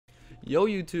Yo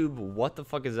YouTube, what the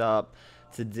fuck is up?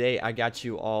 Today I got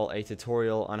you all a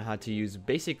tutorial on how to use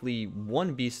basically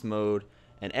one beast mode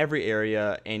in every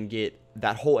area and get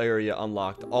that whole area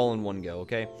unlocked all in one go,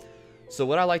 okay? So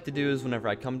what I like to do is whenever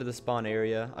I come to the spawn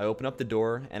area, I open up the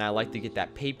door and I like to get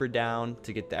that paper down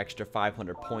to get the extra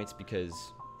 500 points because,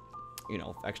 you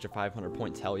know, extra 500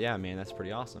 points, hell yeah, man, that's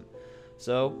pretty awesome.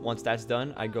 So once that's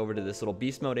done, I go over to this little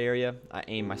beast mode area, I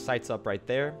aim my sights up right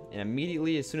there, and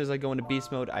immediately as soon as I go into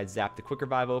beast mode, I zap the quick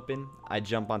revive open, I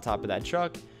jump on top of that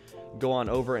truck, go on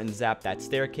over and zap that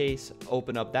staircase,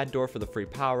 open up that door for the free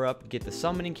power up, get the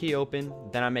summoning key open,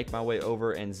 then I make my way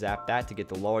over and zap that to get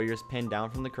the lawyer's pin down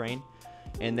from the crane,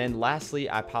 and then lastly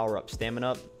I power up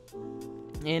stamina up.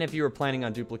 And if you were planning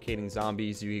on duplicating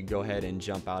zombies, you could go ahead and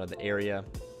jump out of the area,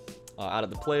 out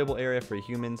of the playable area for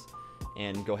humans,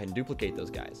 and go ahead and duplicate those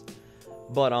guys.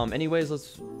 But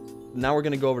anyways, now we're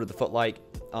gonna go over to the footlight.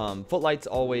 Footlight's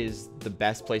always the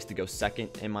best place to go second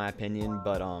in my opinion,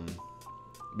 but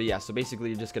yeah, so basically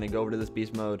you're just gonna go over to this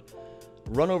beast mode,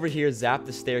 run over here, zap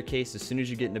the staircase. As soon as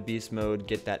you get into beast mode,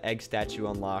 get that egg statue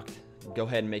unlocked, go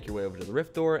ahead and make your way over to the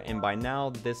rift door, and by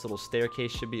now this little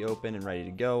staircase should be open and ready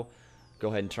to go. Go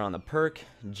ahead and turn on the perk,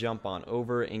 jump on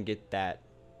over and get that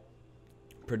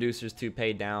producer's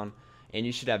toupee down, and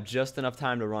you should have just enough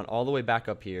time to run all the way back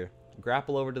up here,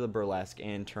 grapple over to the burlesque,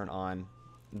 and turn on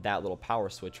that little power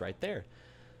switch right there.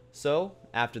 So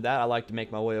after that, I like to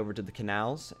make my way over to the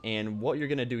canals, and what you're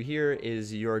going to do here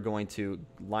is you're going to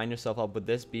line yourself up with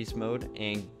this beast mode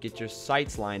and get your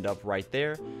sights lined up right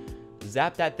there.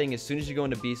 Zap that thing as soon as you go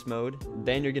into beast mode,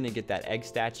 then you're going to get that egg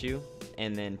statue,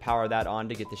 and then power that on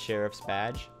to get the sheriff's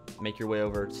badge. Make your way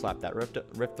over, slap that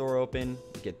rift door open,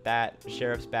 get that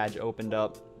sheriff's badge opened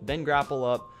up, then grapple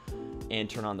up and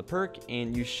turn on the perk,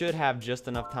 and you should have just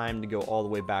enough time to go all the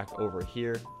way back over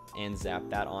here and zap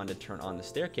that on to turn on the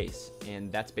staircase.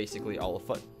 And that's basically all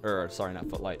the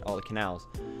all the canals.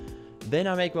 Then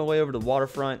I make my way over to the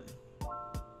waterfront.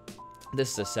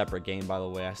 This is a separate game, by the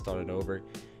way, I started over,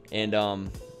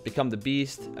 and become the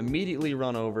beast, immediately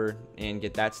run over and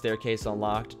get that staircase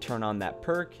unlocked, turn on that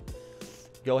perk,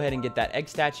 go ahead and get that egg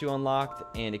statue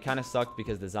unlocked. And it kind of sucked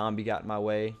because the zombie got in my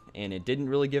way and it didn't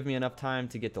really give me enough time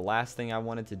to get the last thing I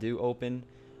wanted to do open.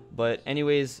 But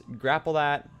anyways, grapple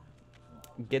that,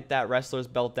 get that wrestler's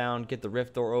belt down, get the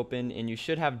rift door open, and you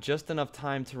should have just enough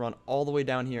time to run all the way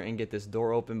down here and get this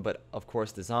door open. But of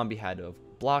course the zombie had to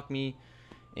block me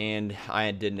and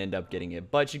I didn't end up getting it,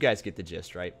 but you guys get the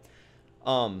gist, right?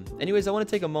 Anyways, I want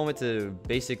to take a moment to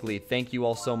basically thank you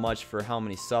all so much for how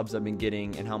many subs I've been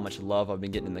getting and how much love I've been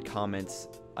getting in the comments.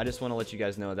 I just want to let you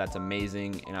guys know that's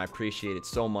amazing and I appreciate it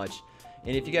so much.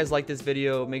 And if you guys like this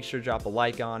video, make sure to drop a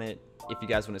like on it. If you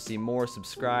guys want to see more,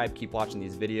 subscribe, keep watching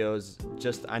these videos.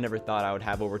 I never thought I would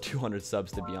have over 200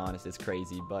 subs, to be honest. It's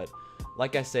crazy, but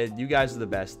like I said, you guys are the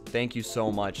best. Thank you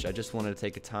so much. I just wanted to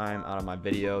take a time out of my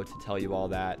video to tell you all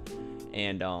that.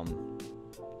 And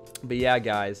but yeah,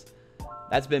 guys,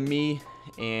 that's been me,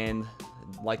 and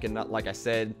like I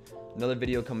said, another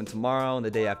video coming tomorrow and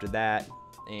the day after that.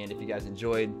 And if you guys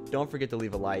enjoyed, don't forget to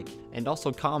leave a like and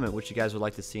also comment what you guys would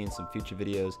like to see in some future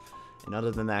videos. And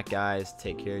other than that, guys,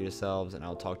 take care of yourselves, and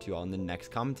I'll talk to you all in the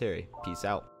next commentary. Peace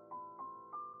out.